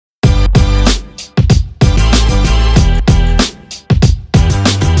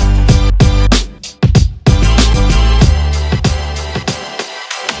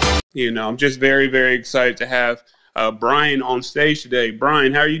I'm just very, very excited to have Brian on stage today.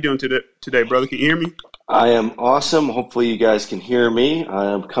 Brian, how are you doing today, brother? Can you hear me? I am awesome. Hopefully you guys can hear me.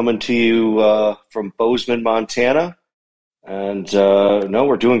 I'm coming to you from Bozeman, Montana. And no,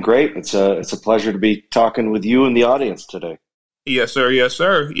 we're doing great. It's a pleasure to be talking with you and the audience today. Yes, sir. Yes,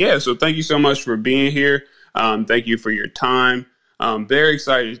 sir. Yeah, so thank you so much for being here. Thank you for your time. I'm very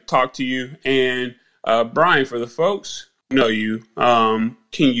excited to talk to you. And Brian, for the folks who know you, can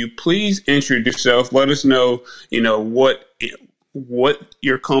you please introduce yourself? Let us know, what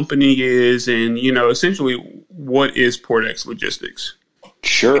your company is and, essentially what is PortX Logistics?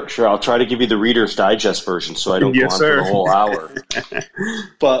 Sure. I'll try to give you the Reader's Digest version so I don't go on for the whole hour.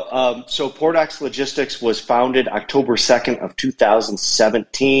 But so PortX Logistics was founded October 2nd of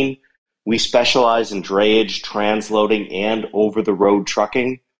 2017. We specialize in drayage, transloading, and over-the-road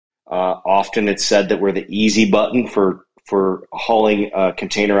trucking. Often it's said that we're the easy button for hauling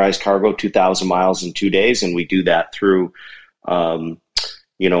containerized cargo 2,000 miles in 2 days, and we do that through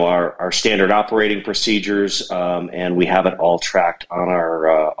our standard operating procedures, and we have it all tracked on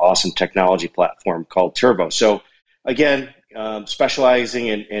our awesome technology platform called Turbo. So again, specializing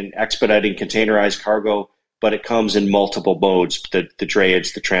in expediting containerized cargo, but it comes in multiple modes, the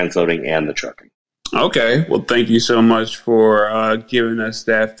drayage, the transloading, and the trucking. Okay. Well, thank you so much for giving us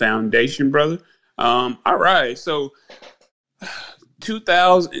that foundation, brother. All right. So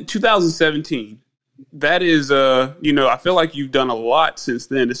 2017. That is, I feel like you've done a lot since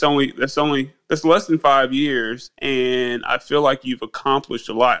then. That's less than 5 years, and I feel like you've accomplished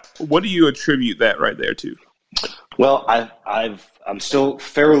a lot. What do you attribute that right there to? Well, I'm still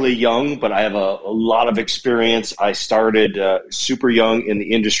fairly young, but I have a lot of experience. I started super young in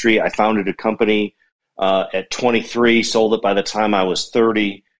the industry. I founded a company at 23, sold it by the time I was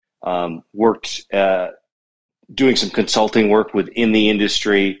 30. Worked doing some consulting work within the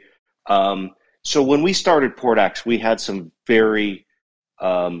industry. So when we started PortX, we had some very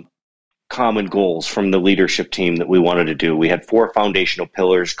common goals from the leadership team that we wanted to do. We had 4 foundational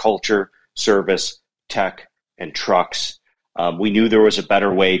pillars: culture, service, tech, and trucks. We knew there was a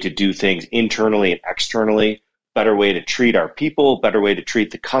better way to do things internally and externally, better way to treat our people, better way to treat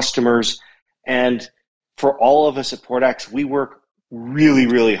the customers. And for all of us at PortX, we work really,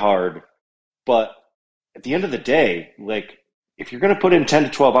 really hard. But at the end of the day, if you're going to put in 10 to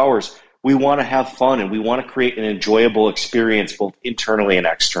 12 hours, we want to have fun and we want to create an enjoyable experience both internally and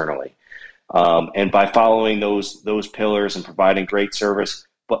externally. And by following those pillars and providing great service,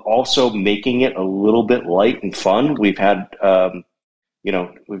 but also making it a little bit light and fun, we've had,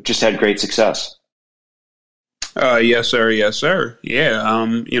 we've just had great success. Yes, sir. Yes, sir. Yeah.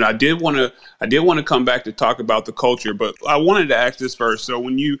 I did want to come back to talk about the culture, but I wanted to ask this first. So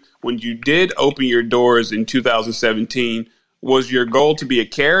when you did open your doors in 2017, was your goal to be a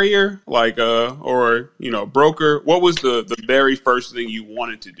carrier, or broker? What was the very first thing you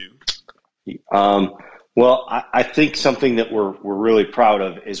wanted to do? Well, I think something that we're really proud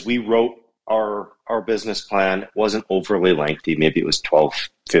of is we wrote our business plan. It wasn't overly lengthy. Maybe it was 12,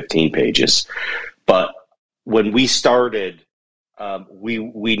 15 pages. But when we started,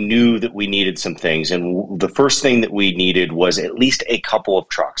 we knew that we needed some things. And the first thing that we needed was at least a couple of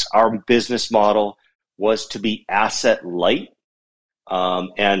trucks. Our business model was to be asset light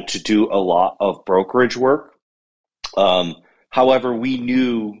and to do a lot of brokerage work. However, we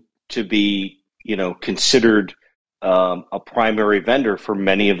knew to be, considered a primary vendor for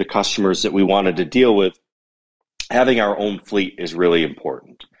many of the customers that we wanted to deal with, having our own fleet is really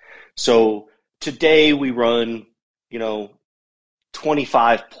important. So today we run,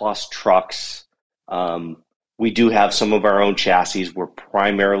 25 plus trucks. We do have some of our own chassis. We're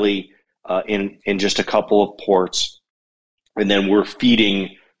primarily in just a couple of ports, and then we're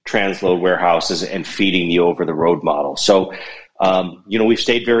feeding transload warehouses and feeding the over-the-road model. So, we've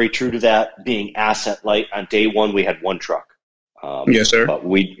stayed very true to that, being asset light. On day one, we had 1 truck. Yes, sir. But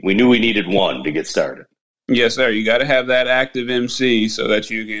we knew we needed 1 to get started. Yes, sir. You got to have that active MC so that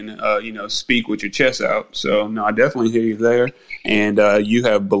you can, speak with your chest out. So, no, I definitely hear you there. And you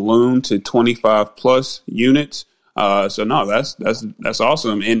have ballooned to 25 plus units. So, no, that's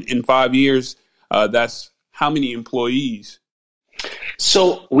awesome. In 5 years, that's how many employees?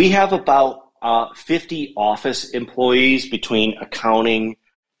 So we have about 50 office employees between accounting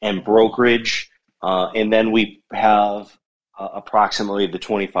and brokerage. And then we have approximately the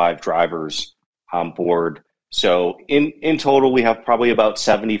 25 drivers on board. So in total, we have probably about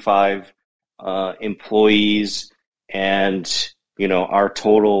 75 employees, and our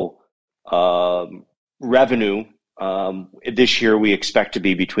total revenue this year we expect to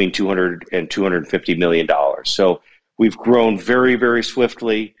be between $200 and $250 million. So we've grown very, very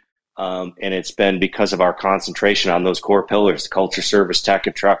swiftly. And it's been because of our concentration on those core pillars: culture, service, tech,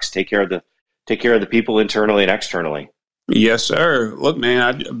 and trucks. Take care of the people internally and externally. Yes, sir. Look,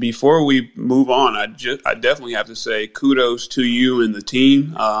 man, before we move on, I definitely have to say kudos to you and the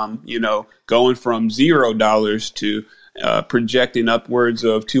team. Going from $0 to projecting upwards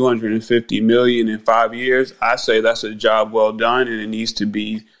of 250 million in 5 years, I say that's a job well done, and it needs to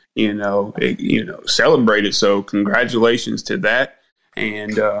be, celebrated. So congratulations to that.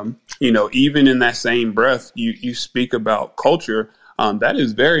 And even in that same breath, you speak about culture. That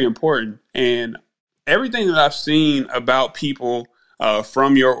is very important. And everything that I've seen about people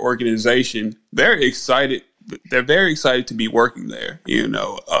from your organization, they're excited. They're very excited to be working there.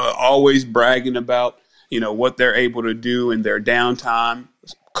 Always bragging about what they're able to do in their downtime,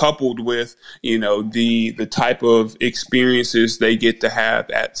 coupled with the type of experiences they get to have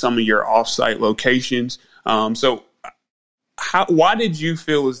at some of your offsite locations. Why did you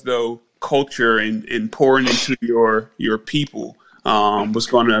feel as though culture and pouring into your people was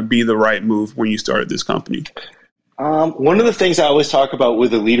going to be the right move when you started this company? One of the things I always talk about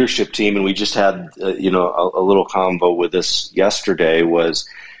with the leadership team, and we just had a little convo with this yesterday, was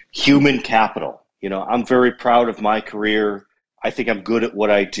human capital. I'm very proud of my career. I think I'm good at what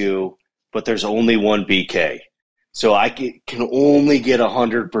I do, but there's only one BK. So I can only get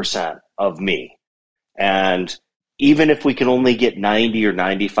 100% of me. And even if we can only get 90 or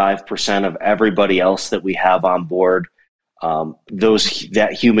 95% of everybody else that we have on board, that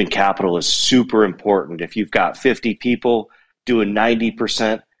human capital is super important. If you've got 50 people doing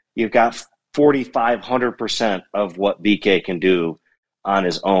 90%, you've got 4,500% of what BK can do on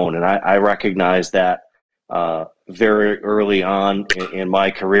his own. And I recognize that very early on in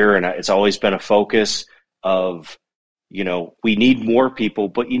my career, and it's always been a focus of, we need more people,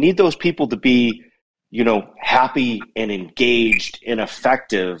 but you need those people to be, happy and engaged and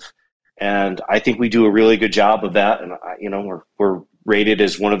effective. And I think we do a really good job of that. And, we're rated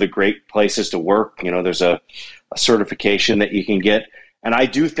as one of the great places to work. There's a certification that you can get. And I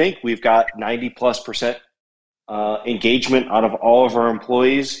do think we've got 90+% engagement out of all of our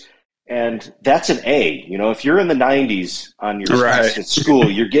employees. And that's an A. If you're in the 90s on your test at school,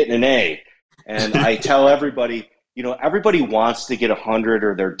 you're getting an A. And I tell everybody, everybody wants to get 100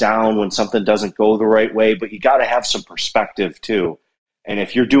 or they're down when something doesn't go the right way, but you got to have some perspective too. And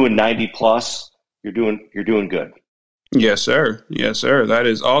if you're doing 90+, you're doing good. Yes, sir. Yes, sir. That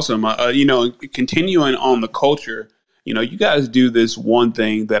is awesome. Continuing on the culture, you guys do this one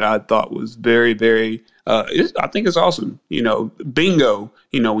thing that I thought was very, very, I think it's awesome. Bingo,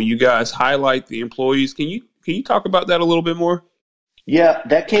 when you guys highlight the employees, can you talk about that a little bit more? Yeah,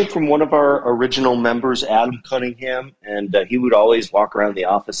 that came from one of our original members, Adam Cunningham, and he would always walk around the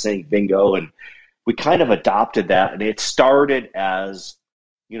office saying bingo, and we kind of adopted that, and it started as,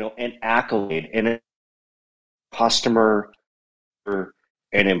 an accolade, and a customer, an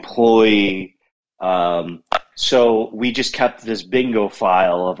employee. So we just kept this bingo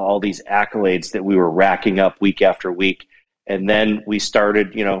file of all these accolades that we were racking up week after week, and then we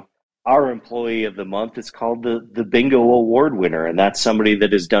started, our employee of the month is called the bingo award winner. And that's somebody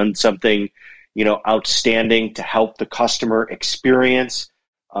that has done something, outstanding to help the customer experience,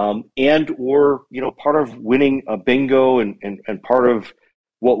 or part of winning a bingo and part of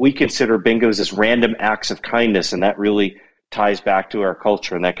what we consider bingos is random acts of kindness. And that really ties back to our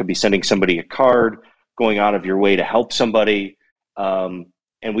culture. And that could be sending somebody a card, going out of your way to help somebody. And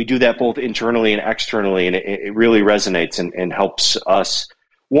we do that both internally and externally. And it really resonates and helps us,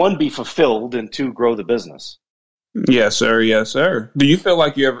 one, be fulfilled, and two, grow the business. Yes, sir. Yes, sir. Do you feel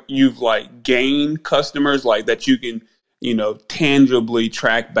like you've gained customers that you can, tangibly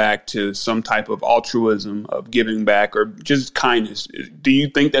track back to some type of altruism of giving back or just kindness? Do you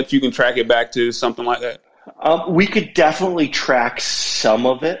think that you can track it back to something like that? We could definitely track some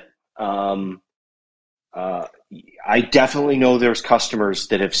of it. I definitely know there's customers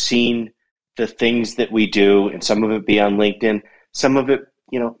that have seen the things that we do, and some of it be on LinkedIn, some of it,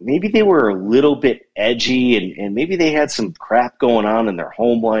 maybe they were a little bit edgy and maybe they had some crap going on in their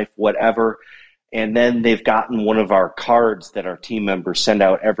home life, whatever. And then they've gotten one of our cards that our team members send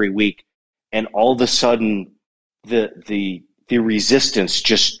out every week. And all of a sudden the resistance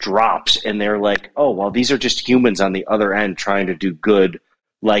just drops, and they're like, oh, well, these are just humans on the other end trying to do good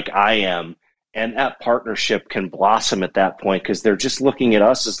like I am. And that partnership can blossom at that point because they're just looking at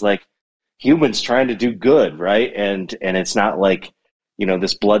us as like humans trying to do good, right? And it's not like,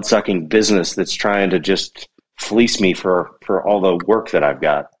 this blood-sucking business that's trying to just fleece me for all the work that I've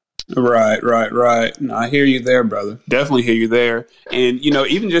got. Right. No, I hear you there, brother. Definitely hear you there. And,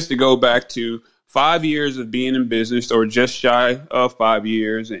 even just to go back to 5 years of being in business, or just shy of 5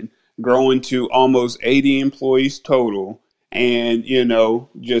 years, and, growing to almost 80 employees total, and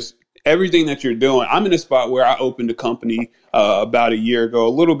just everything that you're doing. I'm in a spot where I opened a company about a year ago, a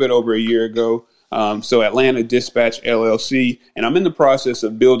little bit over a year ago. So Atlanta Dispatch LLC, and I'm in the process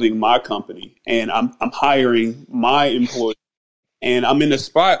of building my company, and I'm hiring my employees. And I'm in a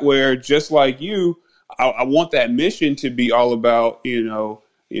spot where, just like you, I want that mission to be all about,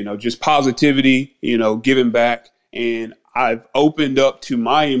 just positivity, giving back. And I've opened up to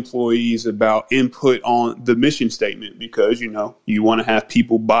my employees about input on the mission statement because, you want to have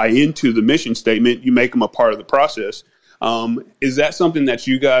people buy into the mission statement. You make them a part of the process. Is that something that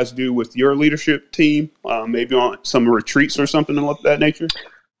you guys do with your leadership team, maybe on some retreats or something of that nature?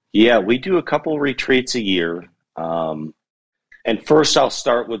 Yeah, we do a couple retreats a year. And first, I'll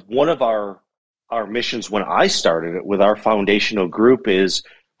start with one of our missions when I started it with our foundational group is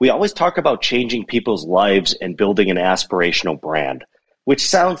we always talk about changing people's lives and building an aspirational brand, which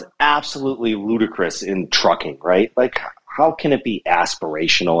sounds absolutely ludicrous in trucking, right? Like, how can it be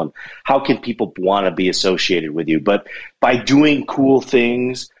aspirational and how can people want to be associated with you? But by doing cool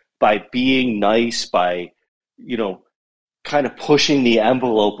things, by being nice, by, kind of pushing the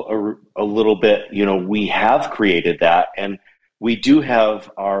envelope a little bit, we have created that. And we do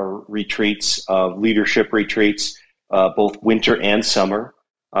have our retreats, leadership retreats, both winter and summer.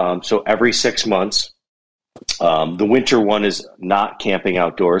 So every 6 months. The winter one is not camping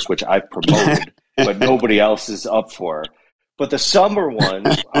outdoors, which I've promoted, but nobody else is up for. But the summer one,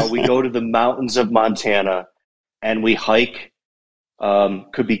 we go to the mountains of Montana and we hike,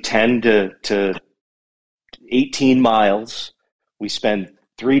 could be 10 to 18 miles. We spend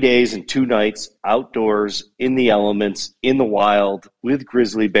 3 days and 2 nights outdoors in the elements, in the wild with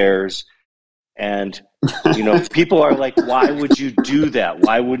grizzly bears. And, people are like, why would you do that?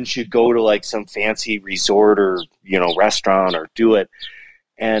 Why wouldn't you go to like some fancy resort or, restaurant or do it?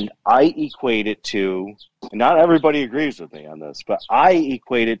 And I equate it to, not everybody agrees with me on this, but I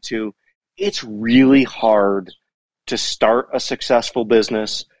equate it to, it's really hard to start a successful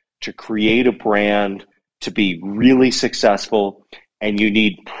business, to create a brand, to be really successful. And you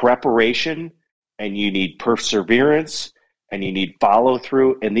need preparation, and you need perseverance, and you need follow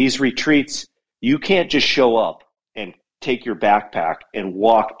through. And these retreats, you can't just show up and take your backpack and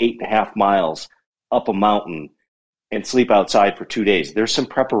walk 8.5 miles up a mountain and sleep outside for 2 days. There's some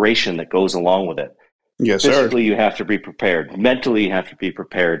preparation that goes along with it. Yes, sir. Physically, you have to be prepared. Mentally, you have to be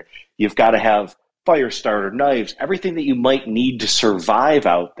prepared. You've got to have fire starter, knives, everything that you might need to survive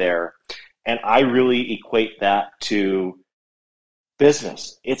out there. And I really equate that to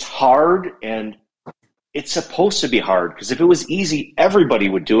business. It's hard, and it's supposed to be hard, because if it was easy, everybody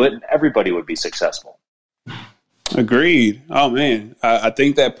would do it and everybody would be successful. Agreed. Oh man, I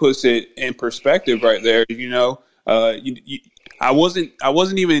think that puts it in perspective right there. I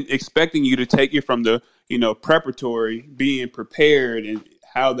wasn't even expecting you to take it from the preparatory, being prepared, and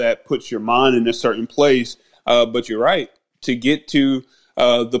how that puts your mind in a certain place. But you're right, to get to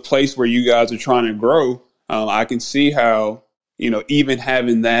the place where you guys are trying to grow. I can see how even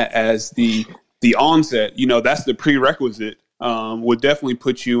having that as the onset, that's the prerequisite, would definitely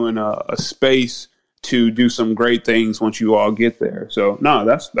put you in a space to do some great things once you all get there. So no,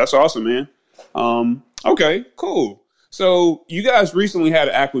 that's awesome, man. Okay, cool. So you guys recently had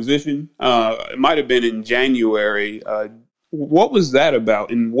an acquisition. It might have been in January. What was that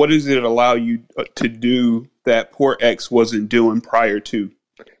about, and what does it allow you to do that Port X wasn't doing prior to?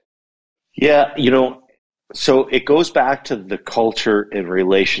 Yeah, so it goes back to the culture and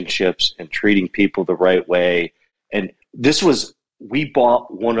relationships and treating people the right way. And we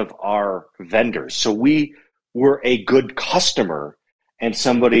bought one of our vendors. So we were a good customer and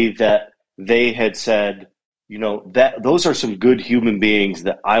somebody that they had said, that those are some good human beings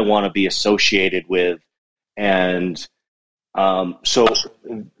that I want to be associated with. And so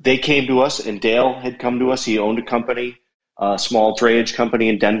they came to us, and Dale had come to us. He owned a company, a small drayage company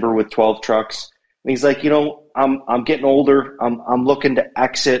in Denver with 12 trucks. And he's like, I'm getting older. I'm looking to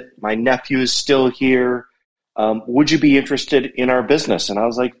exit. My nephew is still here. Would you be interested in our business? And I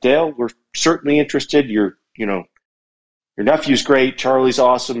was like, Dale, we're certainly interested. Your nephew's great. Charlie's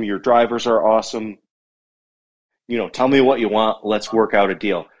awesome. Your drivers are awesome. Tell me what you want. Let's work out a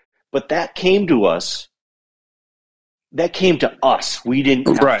deal. But that came to us. We didn't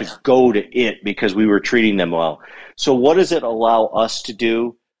have to go to it because we were treating them well. So what does it allow us to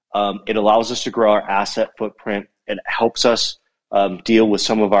do? It allows us to grow our asset footprint. It helps us deal with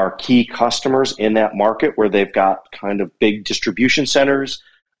some of our key customers in that market where they've got kind of big distribution centers,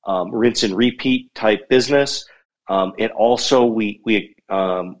 rinse and repeat type business. It also,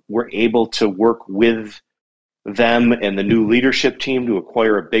 we're able to work with them and the new leadership team to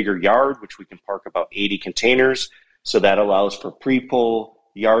acquire a bigger yard, which we can park about 80 containers. So that allows for pre-pull,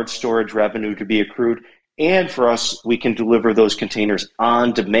 yard storage revenue to be accrued. And for us, we can deliver those containers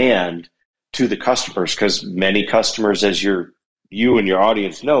on demand to the customers, because many customers, as you and your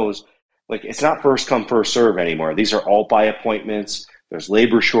audience knows, like, it's not first come, first serve anymore. These are all by appointments. There's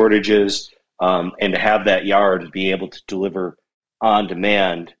labor shortages. And to have that yard be able to deliver on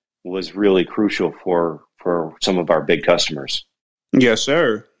demand was really crucial for some of our big customers. Yes,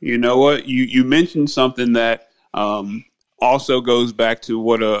 sir. You know what? You mentioned something that also goes back to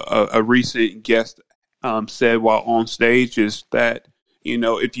what a recent guest said while on stage, is that,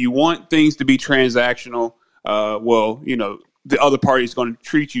 if you want things to be transactional, the other party is going to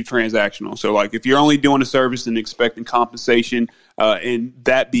treat you transactional. So, like, if you're only doing a service and expecting compensation, and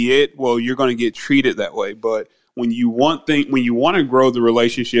that be it, well, you're going to get treated that way. But when you want to grow the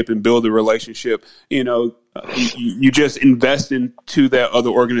relationship and build the relationship, you just invest into that other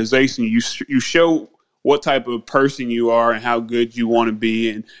organization. You show what type of person you are and how good you want to be,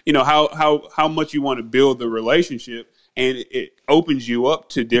 and how much you want to build the relationship, and it opens you up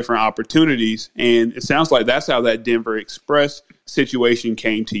to different opportunities. And it sounds like that's how that Denver Express situation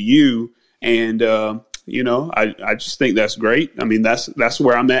came to you. And I just think that's great. I mean, that's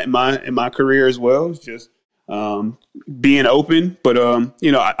where I'm at in my career as well. It's just being open. But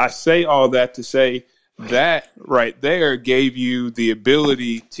I say all that to say that right there gave you the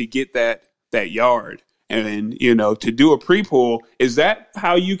ability to get that yard. And, to do a pre-pull, is that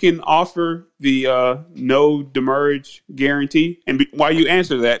how you can offer the no demurrage guarantee? And while you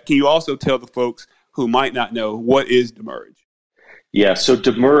answer that, can you also tell the folks who might not know, what is demurrage? Yeah, so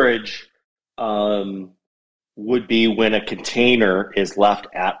demurrage would be when a container is left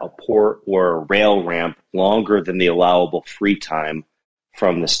at a port or a rail ramp longer than the allowable free time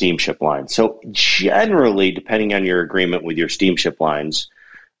from the steamship line. So generally, depending on your agreement with your steamship lines,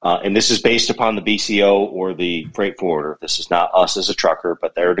 and this is based upon the BCO or the freight forwarder. This is not us as a trucker,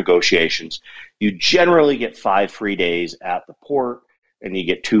 but their negotiations. You generally get 5 free days at the port, and you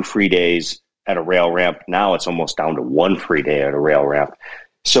get 2 free days at a rail ramp. Now it's almost down to 1 free day at a rail ramp.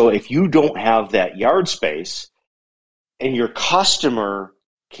 So if you don't have that yard space and your customer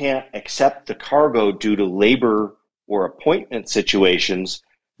can't accept the cargo due to labor or appointment situations,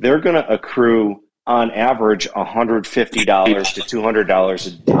 they're going to accrue on average $150 to $200 a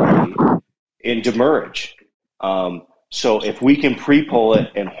day in demurrage. So if we can pre-pull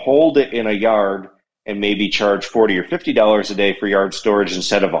it and hold it in a yard and maybe charge $40 or $50 a day for yard storage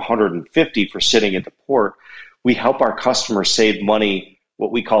instead of $150 for sitting at the port, we help our customers save money,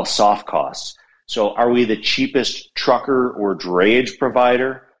 what we call soft costs. So are we the cheapest trucker or drayage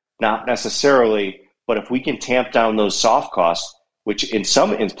provider? Not necessarily, but if we can tamp down those soft costs, which in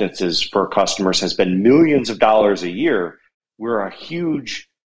some instances for customers has been millions of dollars a year, we're a huge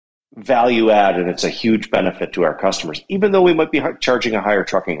value add, and it's a huge benefit to our customers, even though we might be charging a higher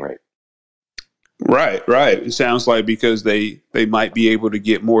trucking rate. Right. It sounds like because they might be able to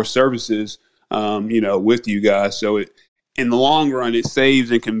get more services, with you guys. So in the long run, it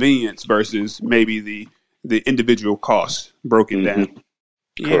saves in convenience versus maybe the individual costs broken down.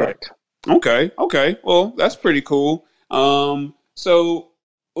 Correct. Yeah. Okay. Well, that's pretty cool. So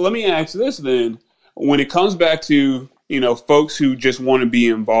let me ask this then. When it comes back to, folks who just want to be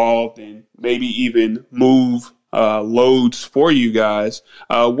involved and maybe even move loads for you guys,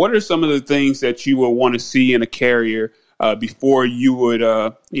 what are some of the things that you would want to see in a carrier before you would,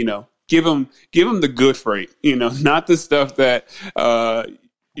 give them the good freight, not the stuff that,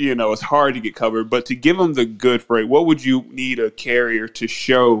 it's hard to get covered, but to give them the good freight? What would you need a carrier to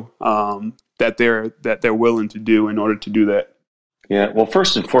show that they're willing to do in order to do that? Yeah, well,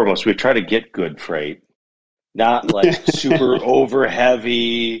 first and foremost, we try to get good freight, not like super over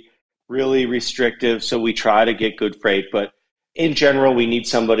heavy, really restrictive. So we try to get good freight, but in general, we need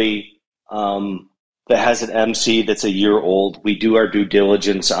somebody that has an MC that's a year old. We do our due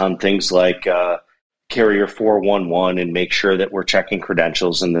diligence on things like Carrier 411 and make sure that we're checking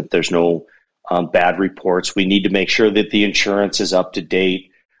credentials and that there's no bad reports. We need to make sure that the insurance is up to date.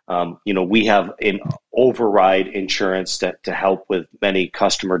 We have an override insurance to help with many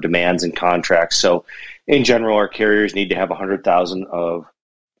customer demands and contracts. So in general, our carriers need to have 100,000 of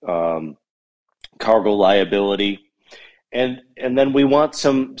cargo liability. And then we want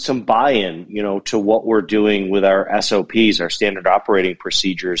some buy-in, to what we're doing with our SOPs, our standard operating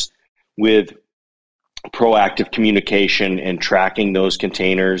procedures, with proactive communication and tracking those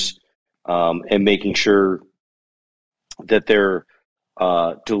containers, and making sure that they're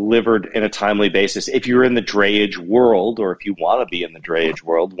delivered in a timely basis. If you're in the drayage world, or if you want to be in the drayage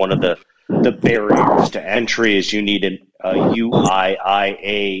world, one of the barriers to entry is you need a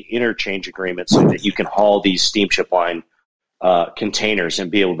UIIA interchange agreement so that you can haul these steamship line containers and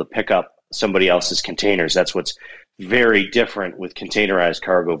be able to pick up somebody else's containers. That's what's very different with containerized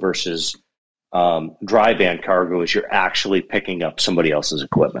cargo versus dry van cargo, is you're actually picking up somebody else's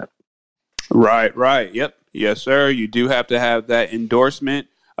equipment. Right. Yep. Yes, sir. You do have to have that endorsement.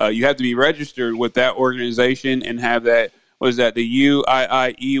 You have to be registered with that organization and have that, the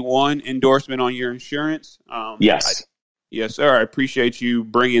UIIE1 endorsement on your insurance? Yes. Yes, sir. I appreciate you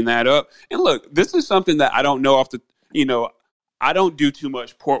bringing that up. And look, this is something that I don't know I don't do too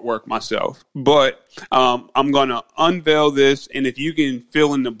much port work myself, but I'm going to unveil this. And if you can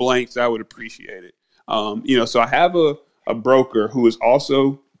fill in the blanks, I would appreciate it. So I have a broker who is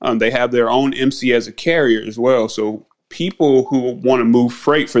also, they have their own MC as a carrier as well. So people who want to move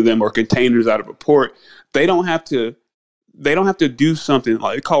freight for them or containers out of a port, they don't have to do something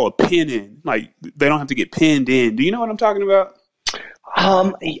like they call a pin in. Like they don't have to get pinned in. Do you know what I'm talking about?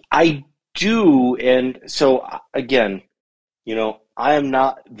 I do. And so again, I am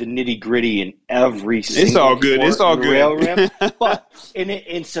not the nitty gritty in every single. It's all good. It's all good. Rail ramp. But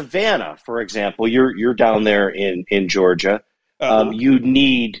in Savannah, for example, you're down there in Georgia. You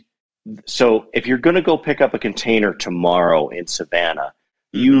need. So if you're going to go pick up a container tomorrow in Savannah,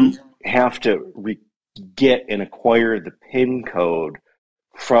 you have to get and acquire the PIN code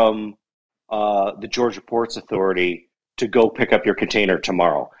from the Georgia Ports Authority to go pick up your container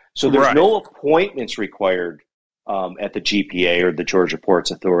tomorrow. So there's no appointments required at the GPA or the Georgia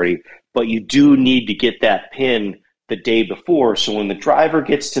Ports Authority, but you do need to get that PIN the day before. So when the driver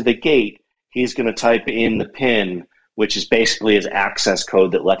gets to the gate, he's going to type in the PIN, which is basically his access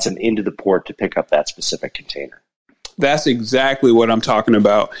code that lets him into the port to pick up that specific container. That's exactly what I'm talking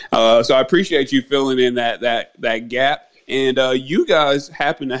about. So I appreciate you filling in that gap. And you guys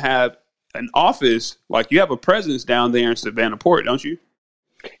happen to have an office, like you have a presence down there in Savannah Port, don't you?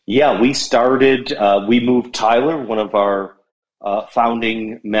 Yeah, we moved Tyler, one of our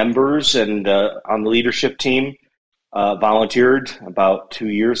founding members and on the leadership team, volunteered about 2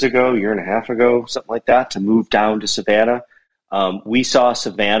 years ago, year and a half ago, something like that, to move down to Savannah. We saw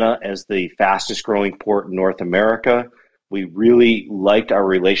Savannah as the fastest growing port in North America. We really liked our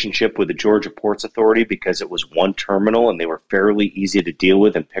relationship with the Georgia Ports Authority because it was one terminal and they were fairly easy to deal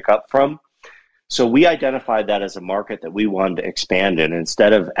with and pick up from. So we identified that as a market that we wanted to expand in.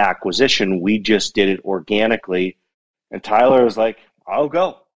 Instead of acquisition, we just did it organically. And Tyler was like, I'll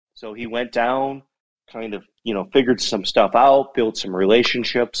go. So he went down, kind of, figured some stuff out, built some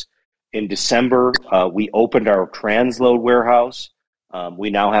relationships. In December, we opened our transload warehouse. We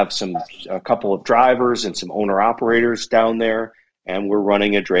now have a couple of drivers and some owner operators down there, and we're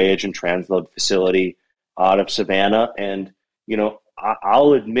running a drayage and transload facility out of Savannah. And,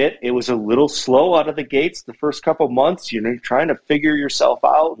 I'll admit it was a little slow out of the gates the first couple of months, trying to figure yourself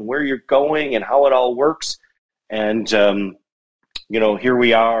out and where you're going and how it all works. And, here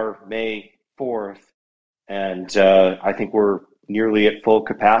we are, May 4th, and I think we're nearly at full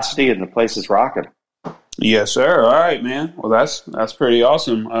capacity and the place is rocking. Yes, sir. All right, man. Well, that's pretty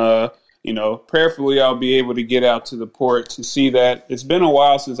awesome. Prayerfully, I'll be able to get out to the port to see that. It's been a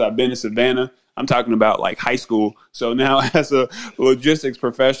while since I've been to Savannah. I'm talking about like high school. So now as a logistics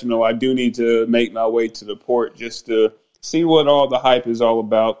professional, I do need to make my way to the port just to see what all the hype is all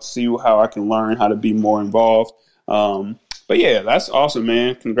about, see how I can learn how to be more involved. But yeah, that's awesome,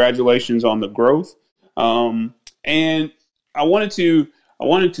 man. Congratulations on the growth. And I wanted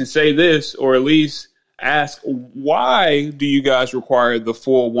to say this, or at least ask, why do you guys require the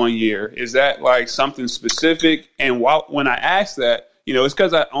full 1 year? Is that like something specific? And when I ask that, it's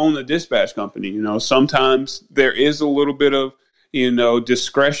because I own a dispatch company. Sometimes there is a little bit of,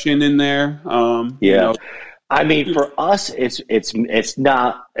 discretion in there. I mean, for us, it's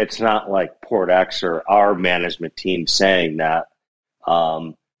not like Port X or our management team saying that.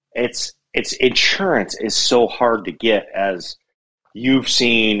 It's insurance is so hard to get, as you've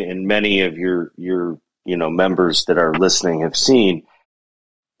seen, and many of your members that are listening have seen.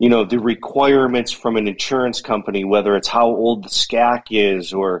 The requirements from an insurance company, whether it's how old the SCAC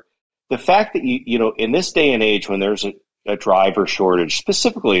is, or the fact that in this day and age when there's a driver shortage,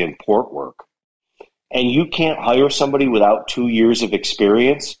 specifically in port work, and you can't hire somebody without 2 years of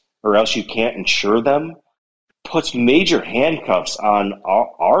experience, or else you can't insure them, puts major handcuffs on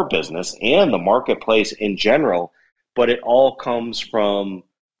our business and the marketplace in general. But it all comes from,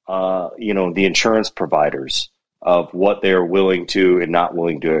 the insurance providers of what they're willing to and not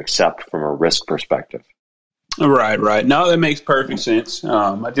willing to accept from a risk perspective. Right, right. No, that makes perfect sense.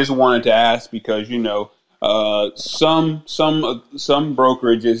 I just wanted to ask because some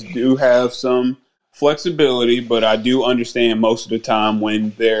brokerages do have some flexibility, but I do understand most of the time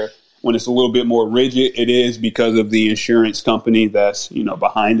when it's a little bit more rigid, it is because of the insurance company that's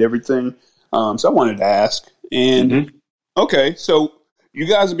behind everything. So I wanted to ask. And Mm-hmm. okay, so you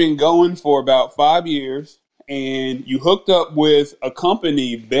guys have been going for about 5 years, and you hooked up with a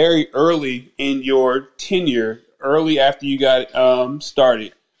company very early in your tenure, early after you got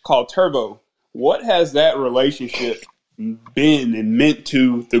started, called Turbo. What has that relationship been and meant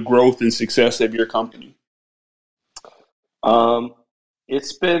to the growth and success of your company? Um,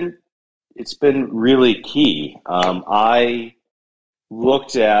 it's been really key. I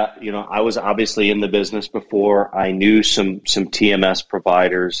looked at, I was obviously in the business before. I knew some TMS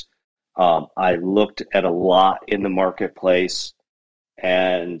providers. I looked at a lot in the marketplace,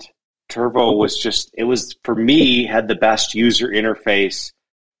 and Turbo was it was for me, had the best user interface.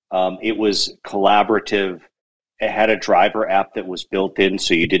 It was collaborative. It had a driver app that was built in,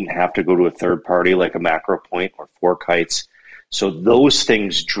 so you didn't have to go to a third party like a Macro Point or Fork Heights. So those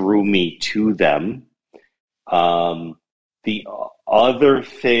things drew me to them. The other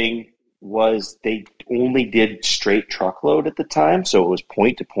thing was they only did straight truckload at the time, so it was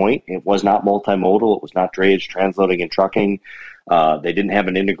point to point. It was not multimodal. It was not drayage, transloading, and trucking. They didn't have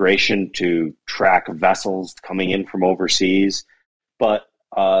an integration to track vessels coming in from overseas. But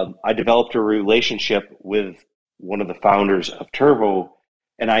I developed a relationship with one of the founders of Turbo,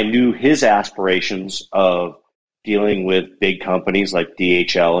 and I knew his aspirations of dealing with big companies like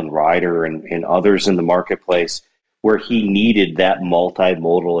DHL and Ryder and others in the marketplace where he needed that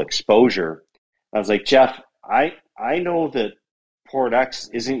multimodal exposure. I was like, Jeff, I know that PortX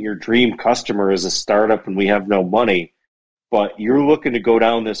isn't your dream customer as a startup and we have no money, but you're looking to go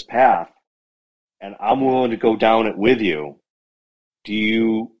down this path and I'm willing to go down it with you. Do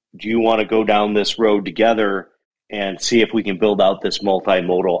you want to go down this road together and see if we can build out this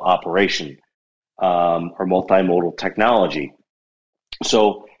multimodal operation or multimodal technology?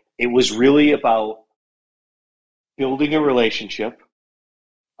 So it was really about building a relationship,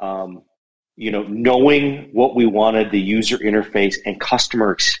 knowing what we wanted, the user interface and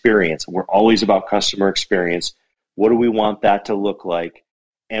customer experience. We're always about customer experience. What do we want that to look like?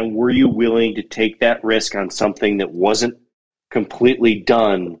 And were you willing to take that risk on something that wasn't completely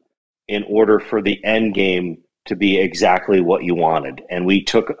done in order for the end game to be exactly what you wanted? And we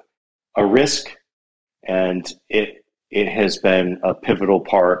took a risk, and it has been a pivotal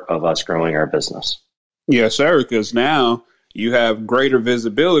part of us growing our business. Yes, sir, because now you have greater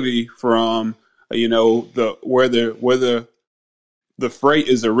visibility from, where the freight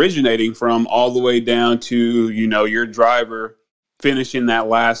is originating from all the way down to, your driver finishing that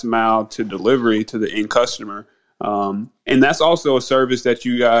last mile to delivery to the end customer. And that's also a service that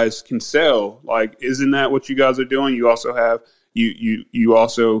you guys can sell. Like, isn't that what you guys are doing? You also have, you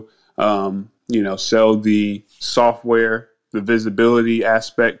also, sell the software, the visibility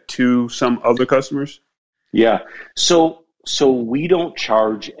aspect to some other customers? Yeah. So we don't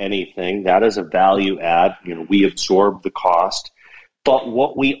charge anything. That is a value add. We absorb the cost. But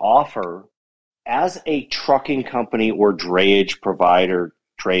what we offer as a trucking company or drayage provider,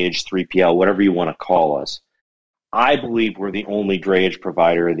 drayage 3PL, whatever you want to call us, I believe we're the only drayage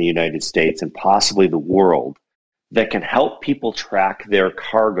provider in the United States and possibly the world that can help people track their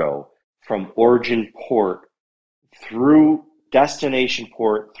cargo from origin port through destination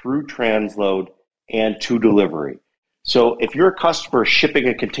port, through transload, and to delivery. So if you're a customer shipping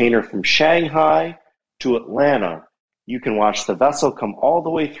a container from Shanghai to Atlanta, you can watch the vessel come all the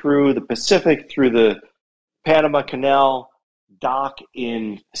way through the Pacific, through the Panama Canal, dock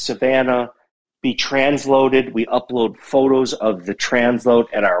in Savannah, be transloaded. We upload photos of the transload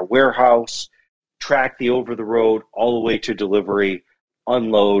at our warehouse, track the over the road all the way to delivery,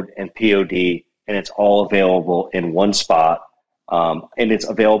 unload, and POD, and it's all available in one spot. And it's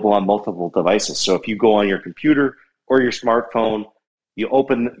available on multiple devices. So if you go on your computer or your smartphone, you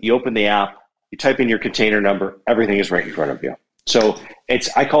open the app, you type in your container number, everything is right in front of you. So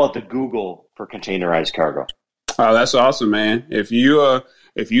I call it the Google for containerized cargo. Oh, that's awesome, man. If you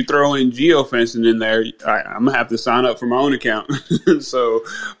throw in geofencing in there, I'm gonna have to sign up for my own account. So,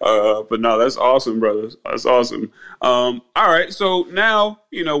 but no, that's awesome, brothers. That's awesome. All right, so now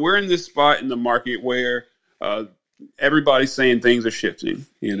we're in this spot in the market where everybody's saying things are shifting.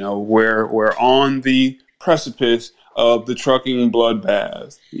 We're on the precipice of the trucking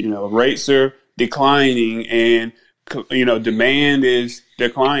bloodbath. Rates are declining, and demand is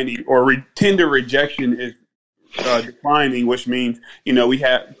declining, or tender rejection is declining, which means we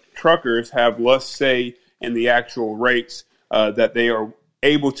have truckers have less say and the actual rates that they are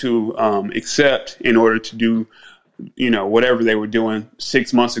able to accept in order to do, whatever they were doing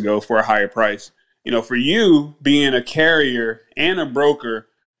 6 months ago for a higher price. For you being a carrier and a broker,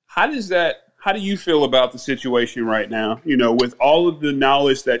 how do you feel about the situation right now? With all of the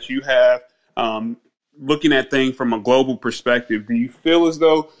knowledge that you have, looking at things from a global perspective, do you feel as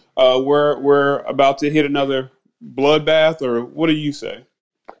though we're about to hit another bloodbath, or what do you say?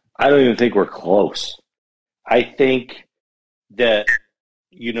 I don't even think we're close. I think that,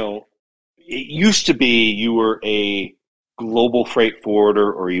 it used to be you were a global freight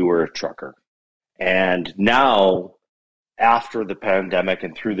forwarder or you were a trucker. And now, after the pandemic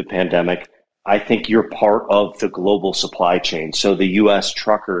and through the pandemic, I think you're part of the global supply chain. So the U.S.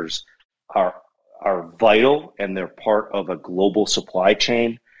 truckers are vital, and they're part of a global supply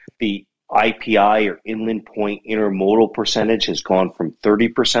chain. The IPI, or inland point intermodal percentage, has gone from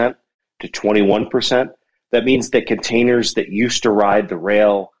 30% to 21%. That means that containers that used to ride the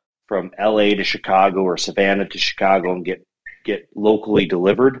rail from LA to Chicago or Savannah to Chicago and get locally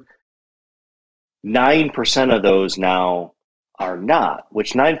delivered, 9% of those now are not,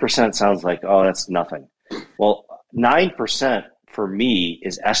 which 9% sounds like, oh, that's nothing. Well, 9% for me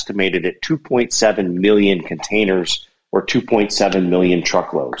is estimated at 2.7 million containers or 2.7 million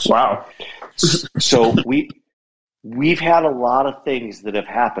truckloads. Wow. So we've had a lot of things that have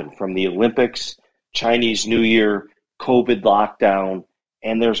happened, from the Olympics, Chinese New Year, COVID lockdown,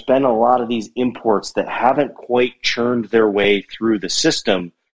 and there's been a lot of these imports that haven't quite churned their way through the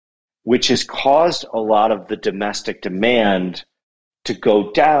system, which has caused a lot of the domestic demand to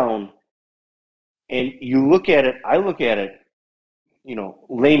go down. And you look at it, I look at it,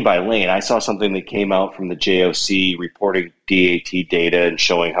 lane by lane. I saw something that came out from the JOC reporting DAT data and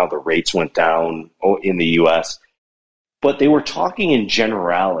showing how the rates went down in the US. But they were talking in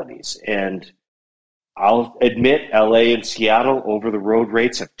generalities. And I'll admit, LA and Seattle over-the-road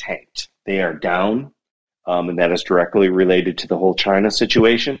rates have tanked. They are down, and that is directly related to the whole China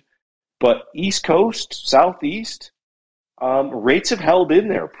situation. But East Coast, Southeast, rates have held in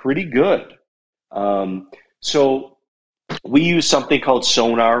there pretty good. So we use something called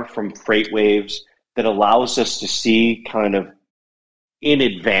sonar from FreightWaves that allows us to see kind of in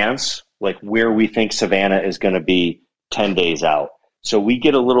advance, like where we think Savannah is going to be 10 days out. So we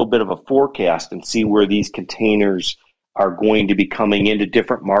get a little bit of a forecast and see where these containers are going to be coming into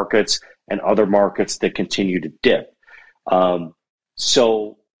different markets and other markets that continue to dip.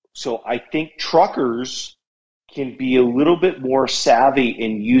 So I think truckers can be a little bit more savvy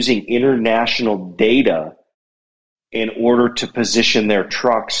in using international data in order to position their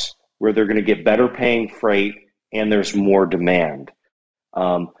trucks where they're going to get better paying freight and there's more demand.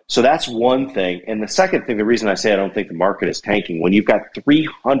 So that's one thing. And the second thing, the reason I say I don't think the market is tanking, when you've got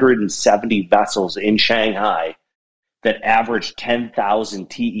 370 vessels in Shanghai that average 10,000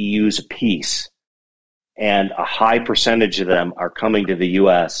 TEUs apiece, and a high percentage of them are coming to the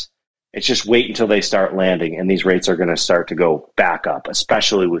U.S., it's just wait until they start landing, and these rates are going to start to go back up,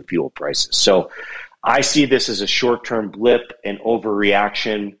 especially with fuel prices. So I see this as a short-term blip and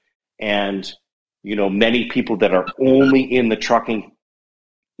overreaction, and many people that are only in the trucking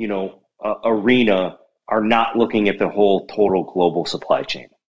arena are not looking at the whole total global supply chain.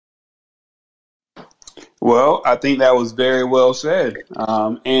 Well, I think that was very well said.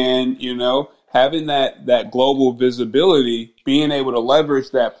 And having that global visibility, being able to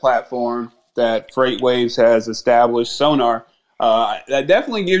leverage that platform that FreightWaves has established, Sonar, that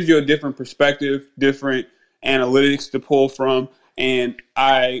definitely gives you a different perspective, different analytics to pull from. And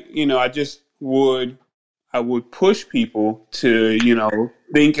I would push people to,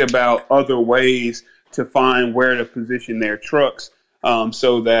 think about other ways to find where to position their trucks,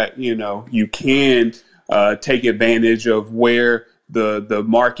 so that, you can take advantage of where the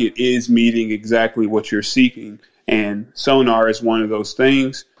market is meeting exactly what you're seeking. And Sonar is one of those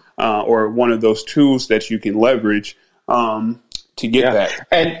things, or one of those tools that you can leverage to get that.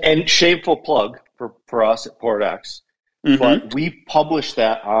 And shameful plug for us at PortX, but we publish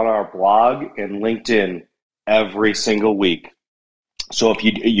that on our blog and LinkedIn every single week. So if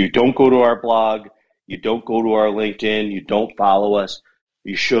you don't go to our blog, you don't go to our LinkedIn, you don't follow us,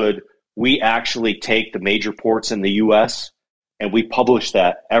 you should. We actually take the major ports in the U.S. and we publish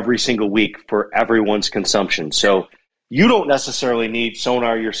that every single week for everyone's consumption. So you don't necessarily need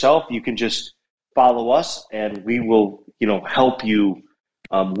Sonar yourself. You can just follow us, and we will, help you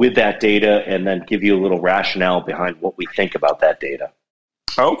with that data, and then give you a little rationale behind what we think about that data.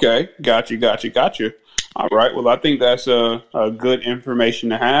 Okay, got you. All right. Well, I think that's a good information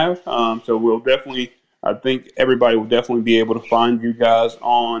to have. So I think everybody will definitely be able to find you guys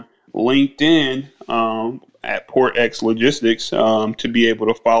on LinkedIn at PortX Logistics to be able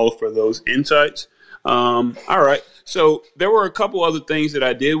to follow for those insights. All right. So there were a couple other things that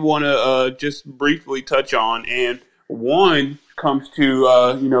I did want to just briefly touch on, and one comes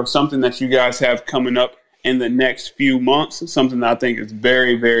to something that you guys have coming up in the next few months. Something that I think is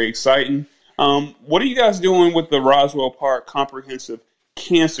very, very exciting. What are you guys doing with the Roswell Park Comprehensive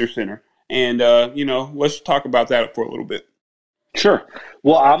Cancer Center? And let's talk about that for a little bit. Sure.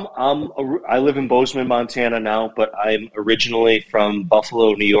 Well, I live in Bozeman, Montana now, but I'm originally from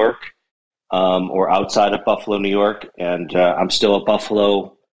Buffalo, New York, or outside of Buffalo, New York, and I'm still a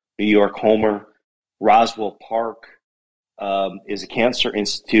Buffalo, New York homer. Roswell Park is a cancer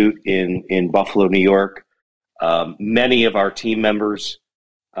institute in Buffalo, New York. Many of our team members,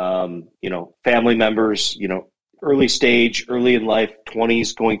 family members, early stage, early in life,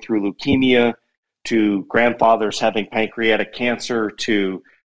 20s going through leukemia, to grandfathers having pancreatic cancer, to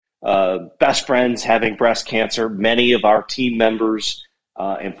best friends having breast cancer. Many of our team members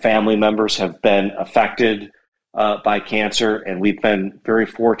and family members have been affected by cancer, and we've been very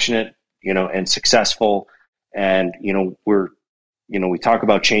fortunate, and successful. And, we talk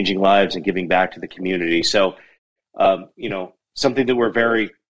about changing lives and giving back to the community. So, something that we're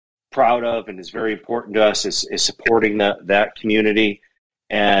very proud of and is very important to us is supporting that community.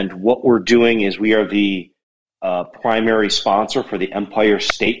 And what we're doing is we are the primary sponsor for the Empire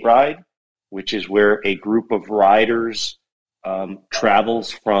State Ride, which is where a group of riders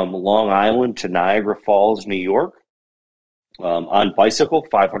travels from Long Island to Niagara Falls, New York, on bicycle,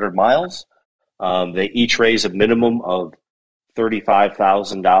 500 miles. They each raise a minimum of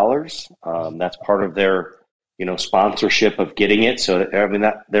 $35,000. That's part of their sponsorship of getting it. So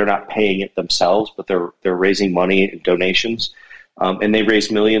they're not paying it themselves, but they're raising money and donations. And they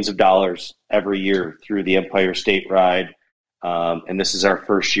raise millions of dollars every year through the Empire State Ride. And this is our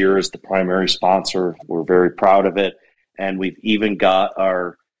first year as the primary sponsor. We're very proud of it. And we've even got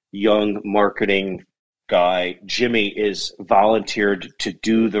our young marketing guy, Jimmy, is volunteered to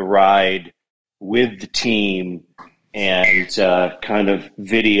do the ride with the team and kind of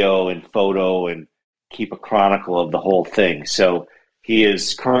video and photo and keep a chronicle of the whole thing. So he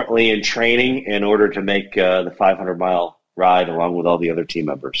is currently in training in order to make the 500-mile ride along with all the other team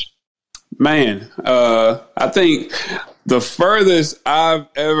members. Man, I think the furthest I've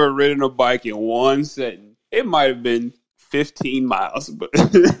ever ridden a bike in one setting, it might have been 15 miles. But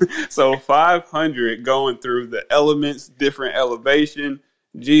so 500 going through the elements, different elevation.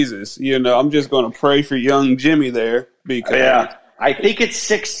 Jesus, I'm just going to pray for young Jimmy there because I think it's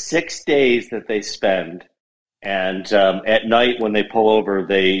six days that they spend. And at night when they pull over,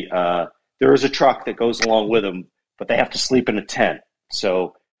 there is a truck that goes along with them, but they have to sleep in a tent.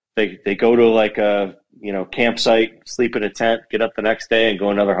 So they go to like a campsite, sleep in a tent, get up the next day, and go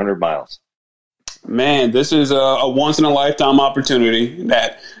another 100 miles. Man, this is a once in a lifetime opportunity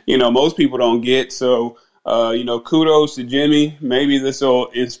that most people don't get. So kudos to Jimmy. Maybe this will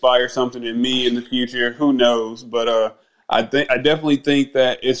inspire something in me in the future. Who knows? But I definitely think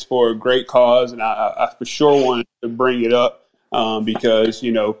that it's for a great cause, and I for sure wanted to bring it up because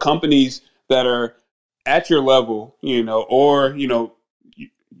companies that are at your level, or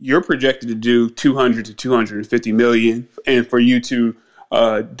you're projected to do 200 to 250 million, and for you to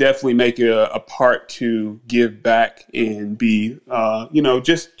definitely make it a part to give back and be,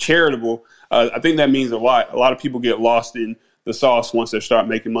 just charitable. I think that means a lot. A lot of people get lost in the sauce once they start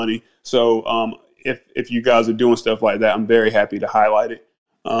making money. So if you guys are doing stuff like that, I'm very happy to highlight it.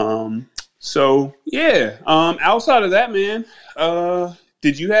 Outside of that, man,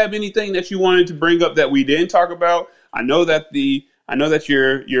 did you have anything that you wanted to bring up that we didn't talk about? I know that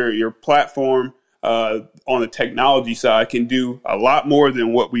your platform on the technology side can do a lot more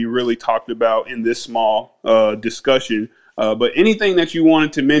than what we really talked about in this small discussion. But anything that you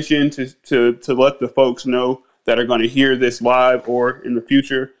wanted to mention to let the folks know that are going to hear this live or in the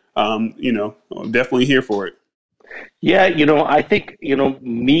future, I'm definitely here for it. Yeah, I think,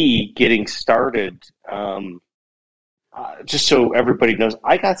 me getting started, just so everybody knows,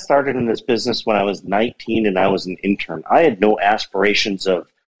 I got started in this business when I was 19 and I was an intern. I had no aspirations of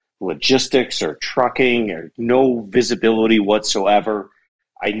logistics or trucking or no visibility whatsoever.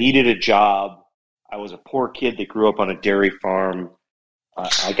 I needed a job. I was a poor kid that grew up on a dairy farm.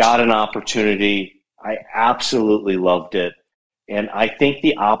 I got an opportunity. I absolutely loved it. And I think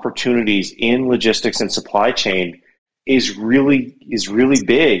the opportunities in logistics and supply chain is really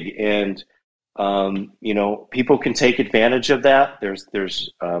big. And, people can take advantage of that. There's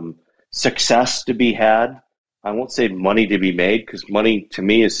success to be had. I won't say money to be made because money to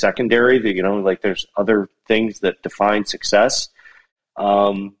me is secondary. There's other things that define success.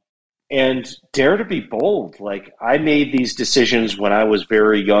 and dare to be bold. Like, I made these decisions when I was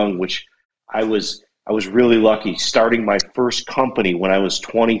very young, which I was really lucky. Starting my first company when I was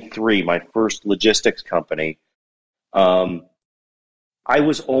 23, my first logistics company. I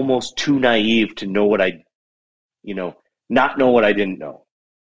was almost too naive to know what not know what I didn't know.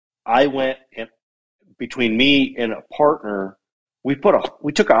 I went, and between me and a partner, we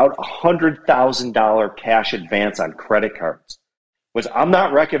took out $100,000 cash advance on credit cards, which I'm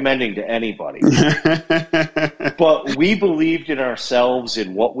not recommending to anybody. But we believed in ourselves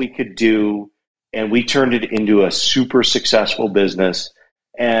and what we could do, and we turned it into a super successful business.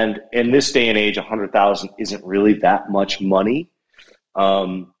 And in this day and age, 100,000 isn't really that much money.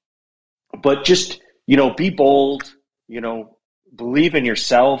 But just, be bold, believe in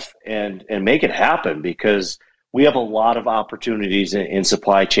yourself and make it happen, because we have a lot of opportunities in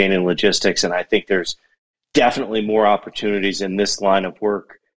supply chain and logistics. And I think there's definitely more opportunities in this line of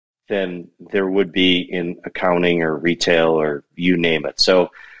work than there would be in accounting or retail or you name it.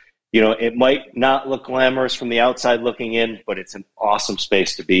 So, it might not look glamorous from the outside looking in, but it's an awesome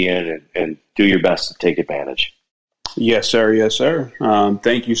space to be in, and do your best to take advantage. Yes, sir. Yes, sir.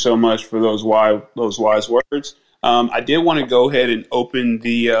 Thank you so much for those wise words. I did want to go ahead and open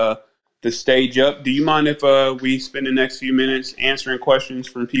the stage up. Do you mind if we spend the next few minutes answering questions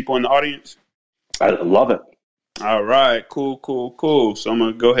from people in the audience? I love it. All right. Cool. So I'm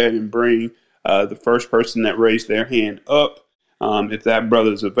going to go ahead and bring the first person that raised their hand up. If that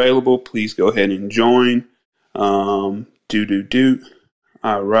brother's available, please go ahead and join. All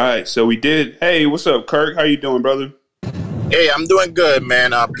right. So we did. Hey, what's up, Kirk? How you doing, brother? Hey, I'm doing good,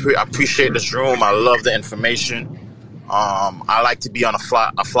 man. I appreciate this room. I love the information. I like to be a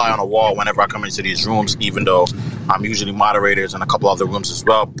fly on a wall whenever I come into these rooms, even though I'm usually moderators in a couple other rooms as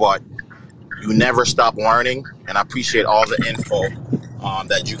well. But you never stop learning, and I appreciate all the info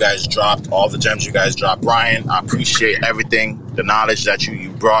that you guys dropped, all the gems you guys dropped. Brian, I appreciate everything, the knowledge that you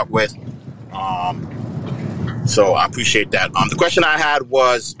brought with. So I appreciate that. The question I had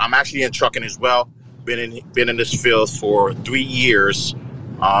was, I'm actually in trucking as well. Been in this field for 3 years.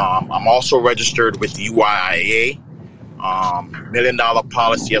 I'm also registered with UIIA, $1 million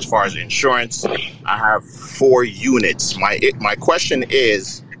policy as far as insurance. I have 4 units. My question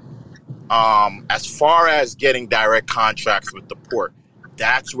is, as far as getting direct contracts with the port,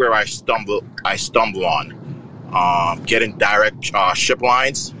 that's where I stumble on getting direct ship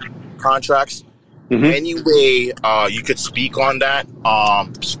lines contracts. Mm-hmm. Any way you could speak on that?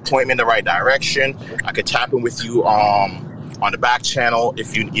 Point me in the right direction. I could tap in with you on the back channel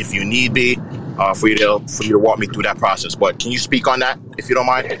if you need be for you to walk me through that process. But can you speak on that if you don't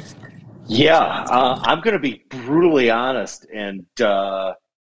mind? Yeah, I'm going to be brutally honest, and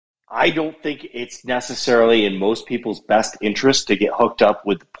I don't think it's necessarily in most people's best interest to get hooked up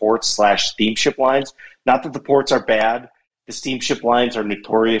with the ports/steamship lines. Not that the ports are bad. The steamship lines are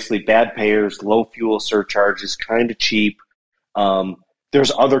notoriously bad payers, low fuel surcharges, kind of cheap.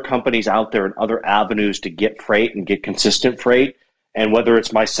 There's other companies out there and other avenues to get freight and get consistent freight. And whether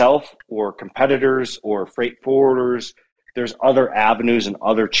it's myself or competitors or freight forwarders, there's other avenues and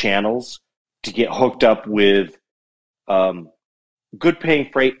other channels to get hooked up with good paying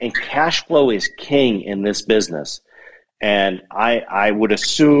freight. And cash flow is king in this business. And I would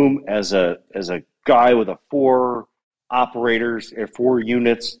assume as a guy with 4 operators or 4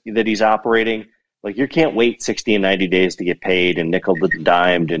 units that he's operating, like, you can't wait 60 and 90 days to get paid and nickel and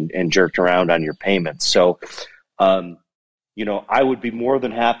dimed and jerked around on your payments. So, I would be more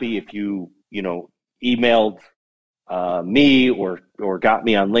than happy if you emailed me or got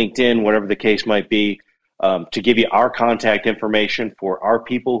me on LinkedIn, whatever the case might be, to give you our contact information for our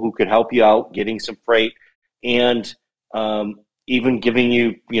people who could help you out getting some freight, and even giving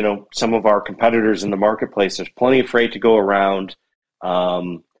you, some of our competitors in the marketplace. There's plenty of freight to go around,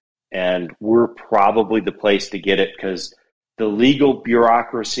 and we're probably the place to get it, because the legal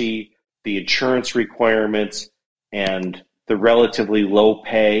bureaucracy, the insurance requirements, and the relatively low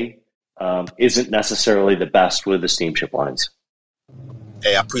pay isn't necessarily the best with the steamship lines.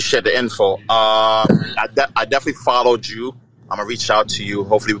 Hey, I appreciate the info. I definitely followed you. I'm going to reach out to you.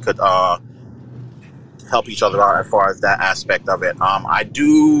 Hopefully we could help each other out as far as that aspect of it. I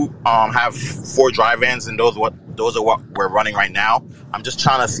do have 4 dry vans, and those are what we're running right now. I'm just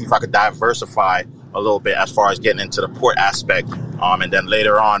trying to see if I could diversify a little bit as far as getting into the port aspect, and then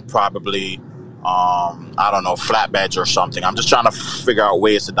later on probably flatbeds or something. I'm just trying to figure out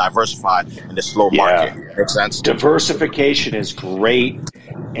ways to diversify in this slow market. Makes sense? Diversification is great,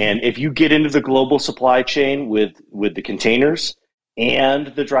 and if you get into the global supply chain with the containers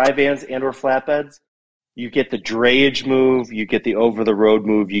and the dry vans and or flatbeds, you get the drayage move, you get the over-the-road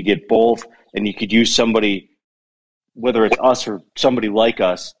move, you get both, and you could use somebody, whether it's us or somebody like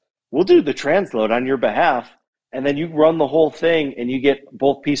us, we'll do the transload on your behalf, and then you run the whole thing, and you get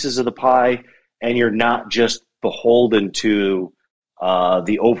both pieces of the pie, and you're not just beholden to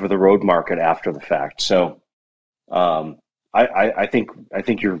the over-the-road market after the fact. So I think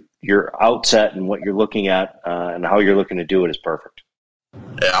your outset and what you're looking at and how you're looking to do it is perfect.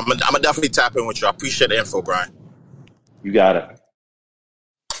 Yeah, I'm gonna definitely tap in with you. I appreciate the info, Brian. You got it.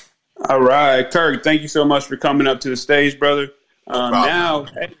 All right, Kirk, thank you so much for coming up to the stage, brother. No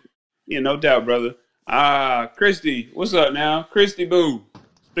no doubt, brother. Christy, what's up now? Christy Boo,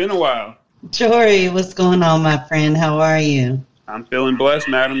 it's been a while. Jory, what's going on, my friend? How are you? I'm feeling blessed,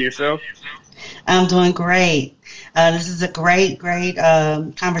 madam. Yourself? I'm doing great. This is a great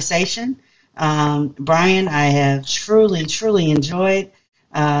conversation. Brian, I have truly enjoyed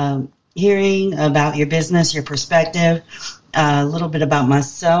hearing about your business, your perspective, a little bit about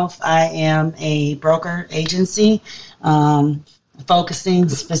myself. I am a broker agency focusing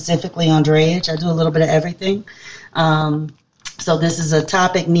specifically on drayage. I do a little bit of everything. So this is a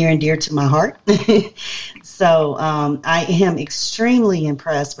topic near and dear to my heart. So I am extremely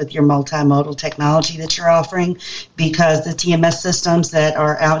impressed with your multimodal technology that you're offering, because the TMS systems that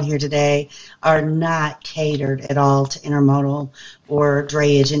are out here today are not catered at all to intermodal or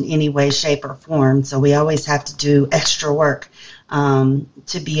drayage in any way, shape, or form. So we always have to do extra work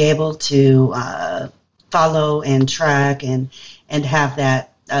to be able to follow and track and have that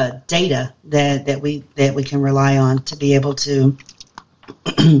data that we can rely on to be able to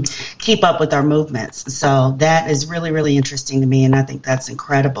keep up with our movements. So that is really interesting to me, and I think that's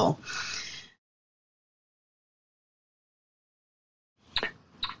incredible.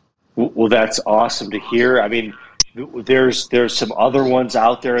 Well, that's awesome to hear. I mean, there's some other ones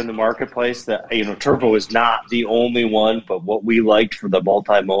out there in the marketplace that, Turbo is not the only one, but what we liked for the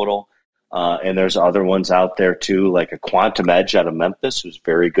multimodal, and there's other ones out there too, like a Quantum Edge out of Memphis, who's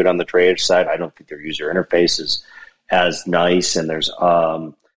very good on the drayage side. I don't think their user interface is as nice, and there's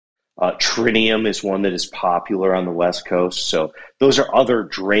Trinium is one that is popular on the West Coast. So those are other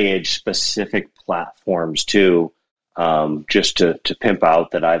drayage specific platforms too, just to pimp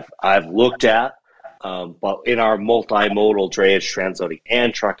out that I've looked at. But in our multimodal drayage, transloading,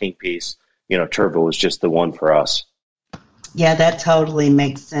 and trucking piece, Turbo is just the one for us. Yeah, that totally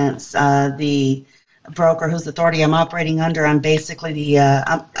makes sense. The broker whose authority I'm operating under, I'm basically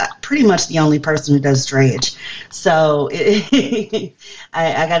I'm pretty much the only person who does drayage. So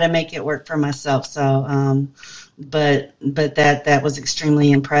I got to make it work for myself. So, but that was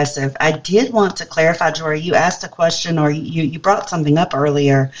extremely impressive. I did want to clarify, Jory, you asked a question, or you brought something up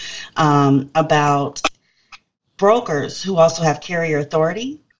earlier about brokers who also have carrier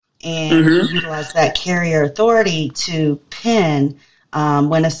authority and utilize that carrier authority to pin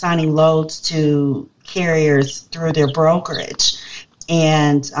when assigning loads to carriers through their brokerage.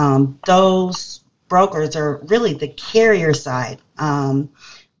 And those brokers are really the carrier side,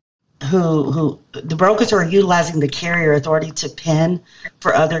 who the brokers who are utilizing the carrier authority to pin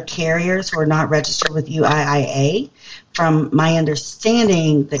for other carriers who are not registered with UIIA. From my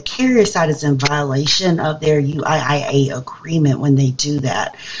understanding, the carrier side is in violation of their UIIA agreement when they do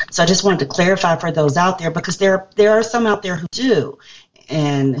that. So I just wanted to clarify for those out there, because there are some out there who do.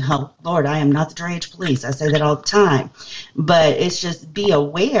 And, oh, Lord, I am not the drayage police. I say that all the time. But it's just, be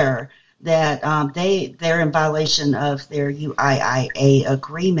aware that they're in violation of their UIIA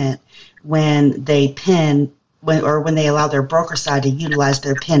agreement when they pin when they allow their broker side to utilize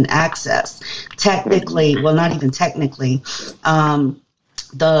their PIN access. Technically, well, not even technically,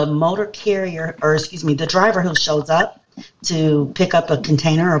 the motor carrier, or excuse me, the driver who shows up to pick up a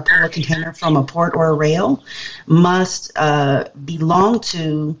container or pull a container from a port or a rail must belong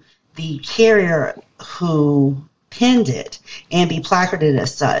to the carrier who pinned it and be placarded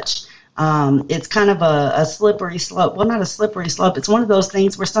as such. It's kind of a slippery slope. Well, not a slippery slope. It's one of those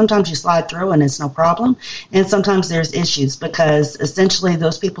things where sometimes you slide through and it's no problem, and sometimes there's issues, because essentially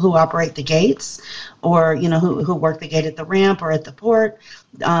those people who operate the gates, or who work the gate at the ramp or at the port,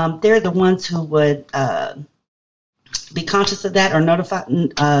 they're the ones who would be conscious of that or notice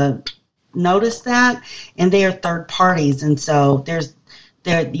that, and they are third parties, and so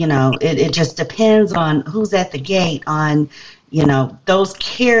it just depends on who's at the gate on those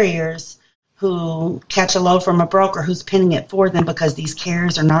carriers who catch a load from a broker who's pinning it for them, because these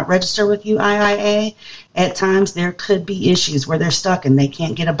carriers are not registered with UIIA. At times there could be issues where they're stuck and they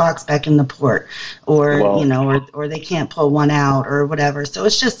can't get a box back in the port, or or they can't pull one out or whatever. So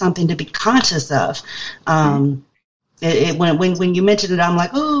it's just something to be conscious of. When you mentioned it, I'm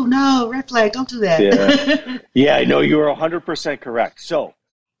like, oh no, red flag, don't do that. Yeah, I know you are 100% correct. So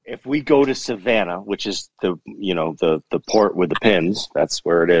if we go to Savannah, which is the port with the pins, that's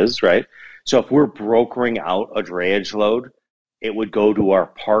where it is, right? So if we're brokering out a drayage load, it would go to our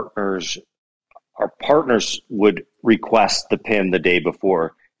partners. Our partners would request the pin the day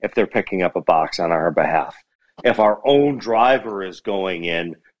before if they're picking up a box on our behalf. If our own driver is going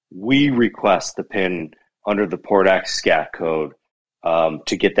in, we request the pin under the PortX SCAT code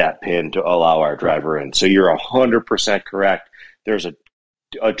to get that pin to allow our driver in. So you're 100% correct. There's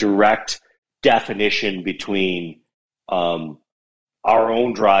a direct definition between our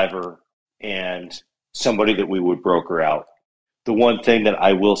own driver and somebody that we would broker out. The one thing that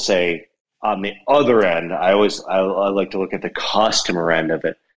I will say on the other end, I like to look at the customer end of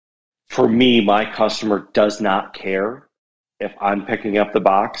it. For me, my customer does not care if I'm picking up the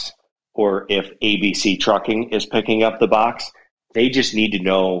box or if ABC Trucking is picking up the box. They just need to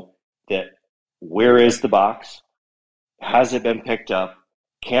know that where is the box? Has it been picked up?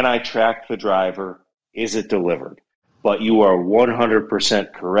 Can I track the driver? Is it delivered? But you are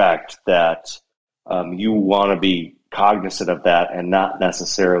 100% correct that you want to be cognizant of that and not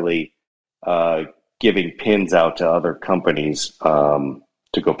necessarily giving pins out to other companies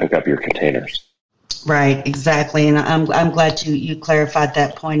to go pick up your containers. Right, exactly, and I'm glad you clarified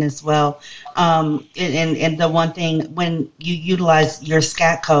that point as well. And the one thing, when you utilize your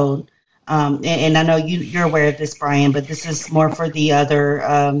SCAT code, and I know you're aware of this, Brian, but this is more for the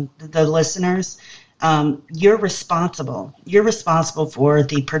other the listeners. You're responsible. You're responsible for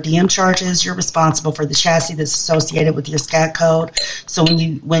the per diem charges. You're responsible for the chassis that's associated with your SCAT code. So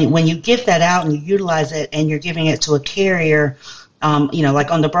when you give that out and you utilize it, and you're giving it to a carrier.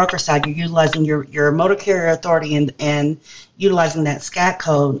 Like on the broker side, you're utilizing your motor carrier authority and utilizing that SCAT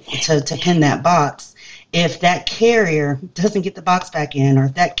code to pin that box. If that carrier doesn't get the box back in, or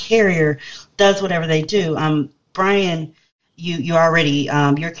if that carrier does whatever they do, Brian, you already,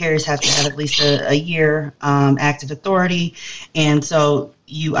 your carriers have to have at least a year active authority. And so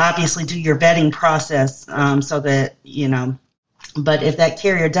you obviously do your vetting process so that, but if that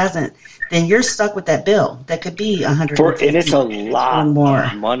carrier doesn't, then you're stuck with that bill. That could be $150 and it's a lot more.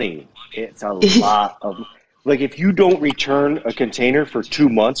 Of money. It's a lot of, like, if you don't return a container for 2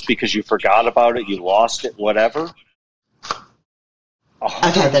 months because you forgot about it, you lost it, whatever.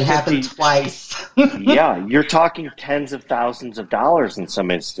 I've had that happen twice. Yeah, you're talking tens of thousands of dollars in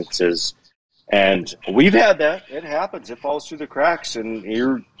some instances. And we've had that. It happens. It falls through the cracks, and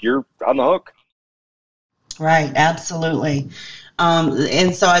you're on the hook. Right, absolutely.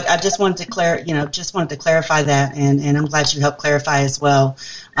 And so I just wanted to clarify that, and I'm glad you helped clarify as well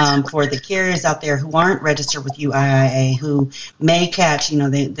for the carriers out there who aren't registered with UIIA, who may catch,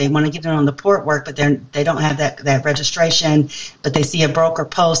 they want to get it on the port work, but they don't have that registration, but they see a broker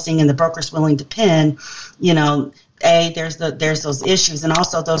posting and the broker's willing to pin, there's those issues, and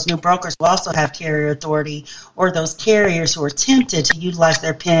also those new brokers will also have carrier authority, or those carriers who are tempted to utilize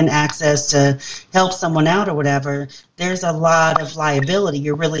their PIN access to help someone out or whatever. There's a lot of liability.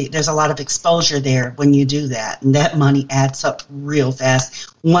 There's a lot of exposure there when you do that, and that money adds up real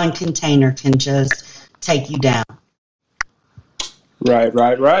fast. One container can just take you down. Right.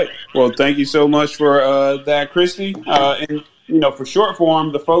 Well, thank you so much for that, Christy. And for short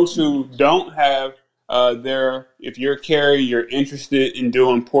form, the folks who don't have if you're a carrier, you're interested in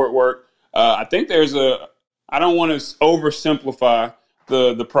doing port work. I think I don't want to oversimplify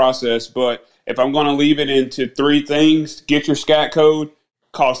the process, but if I'm going to leave it into 3 things: get your SCAT code,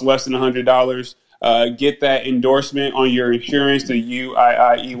 costs less than $100. Get that endorsement on your insurance, the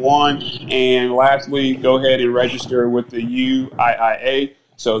UIIE1, and lastly, go ahead and register with the UIIA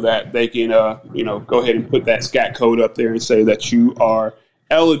so that they can, go ahead and put that SCAT code up there and say that you are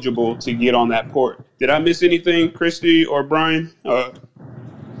eligible to get on that port. Did I miss anything, Christy or Brian? I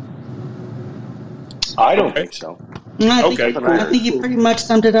don't think so. I think you pretty much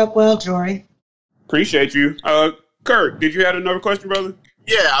summed it up well, Jory. Appreciate you. Kurt, did you have another question, brother?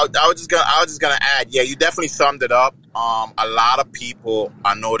 Yeah, I was just gonna add. Yeah, you definitely summed it up. A lot of people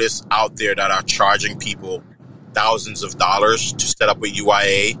I notice out there that are charging people thousands of dollars to set up a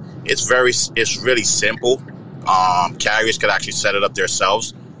UIA. It's really simple. Carriers could actually set it up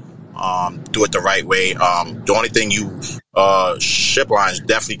themselves. Do it the right way. The only thing ship lines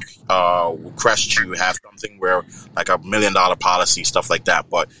definitely will crest you, have something where like $1 million policy, stuff like that.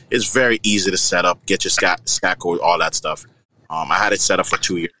 But it's very easy to set up, get your SCAT code, all that stuff. I had it set up for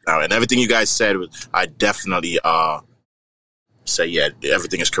 2 years now, and everything you guys said, I definitely say, yeah,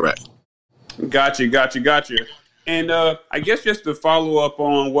 everything is correct. Gotcha. And I guess just to follow up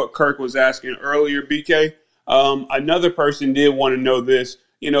on what Kirk was asking earlier, BK, Another person did want to know this.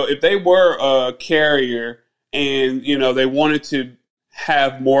 If they were a carrier and, they wanted to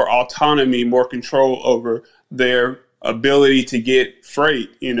have more autonomy, more control over their ability to get freight,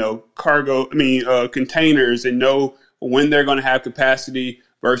 containers, and know when they're going to have capacity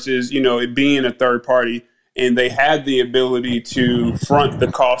versus, it being a third party, and they had the ability to front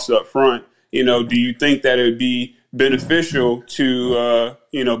the costs up front. Do you think that it would be beneficial to,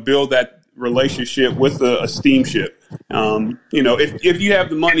 build that relationship with a steamship? If you have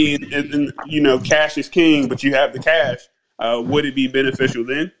the money and cash is king, but you have the cash, would it be beneficial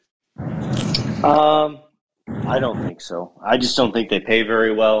then? I don't think so. I just don't think they pay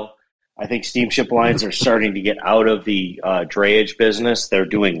very well. I think steamship lines are starting to get out of the drayage business. They're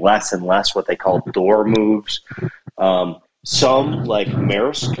doing less and less what they call door moves. Some, like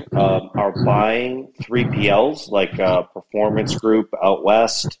Maersk, are buying 3PLs, like Performance Group out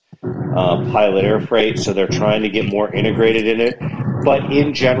west, Pilot Air Freight, so they're trying to get more integrated in it. But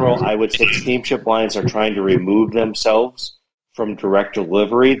in general, I would say steamship lines are trying to remove themselves from direct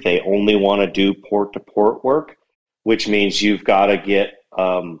delivery. They only want to do port-to-port work, which means you've got to get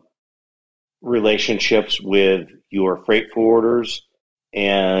relationships with your freight forwarders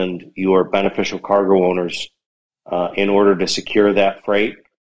and your beneficial cargo owners in order to secure that freight.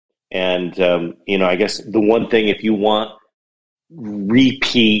 And, I guess the one thing, if you want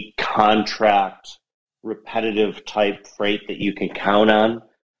repeat contract, repetitive type freight that you can count on,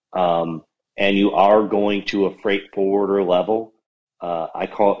 and you are going to a freight forwarder level, I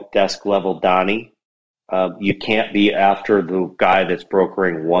call it desk level Donnie. You can't be after the guy that's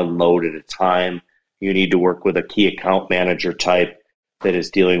brokering one load at a time. You need to work with a key account manager type that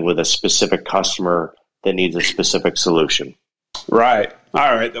is dealing with a specific customer that needs a specific solution. Right.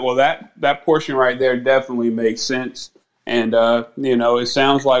 All right. Well, that portion right there definitely makes sense. And, it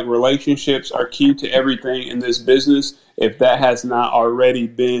sounds like relationships are key to everything in this business. If that has not already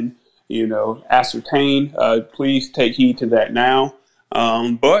been, ascertained, please take heed to that now.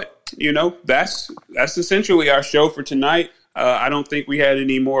 But that's essentially our show for tonight. I don't think we had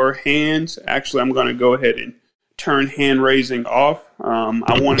any more hands. Actually, I'm going to go ahead and turn hand raising off.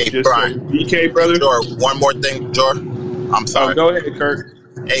 I want to just Brian, say, BK, brother. George, one more thing, George. I'm sorry. Go ahead, Kurt.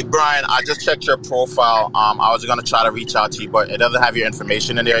 Hey, Brian, I just checked your profile. I was going to try to reach out to you, but it doesn't have your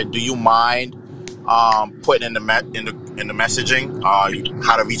information in there. Do you mind putting in the messaging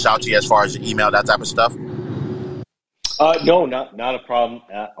how to reach out to you as far as your email, that type of stuff? No, not a problem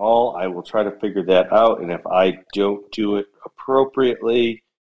at all. I will try to figure that out, and if I don't do it appropriately,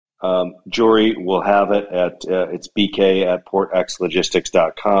 Jory will have it at it's BK at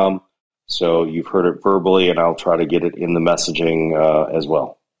portxlogistics.com. So you've heard it verbally, and I'll try to get it in the messaging as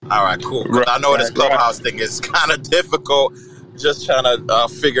well. All right, cool. Right, I know this Clubhouse thing is kind of difficult, just trying to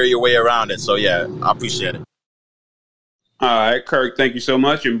figure your way around it. So, yeah, I appreciate it. All right, Kirk, thank you so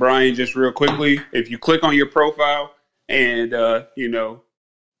much. And Brian, just real quickly, if you click on your profile and,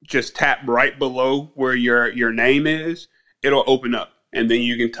 just tap right below where your name is, it'll open up. And then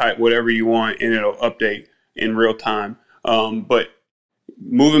you can type whatever you want, and it'll update in real time. But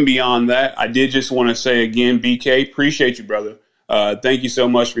moving beyond that, I did just want to say again, BK, appreciate you, brother. Thank you so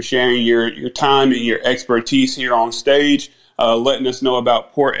much for sharing your time and your expertise here on stage, letting us know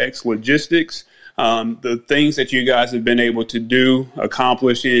about PortX Logistics, the things that you guys have been able to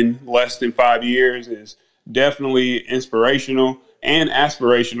accomplish in less than 5 years is definitely inspirational and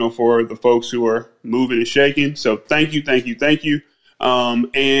aspirational for the folks who are moving and shaking. So thank you.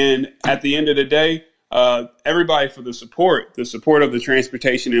 And at the end of the day, everybody for the support of the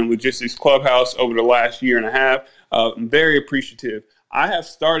Transportation and Logistics Clubhouse over the last year and a half. I'm very appreciative. I have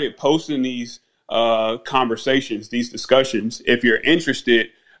started posting these conversations, these discussions. If you're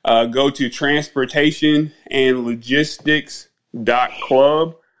interested, go to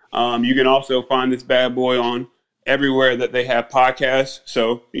transportationandlogistics.club. You can also find this bad boy on everywhere that they have podcasts.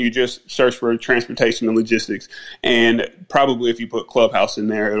 So you just search for Transportation and Logistics. And probably if you put Clubhouse in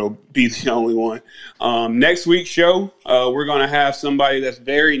there, it'll be the only one. Next week's show, we're going to have somebody that's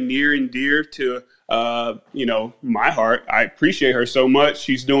very near and dear to, my heart. I appreciate her so much.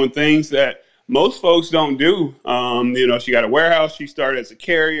 She's doing things that most folks don't do. She got a warehouse. She started as a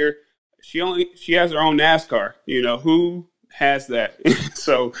carrier. She has her own NASCAR. Who has that?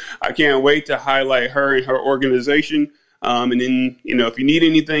 So I can't wait to highlight her and her organization. And then, if you need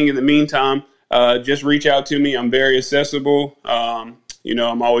anything in the meantime, just reach out to me. I'm very accessible.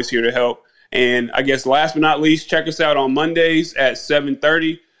 I'm always here to help. And I guess last but not least, check us out on Mondays at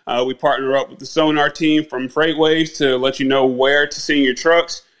 7:30. We partner up with the Sonar team from FreightWaves to let you know where to send your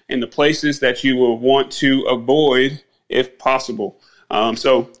trucks and the places that you will want to avoid if possible.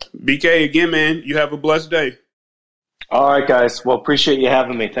 So BK, again, man, you have a blessed day. All right, guys. Well, appreciate you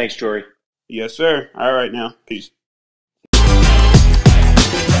having me. Thanks, Jory. Yes, sir. All right, now. Peace.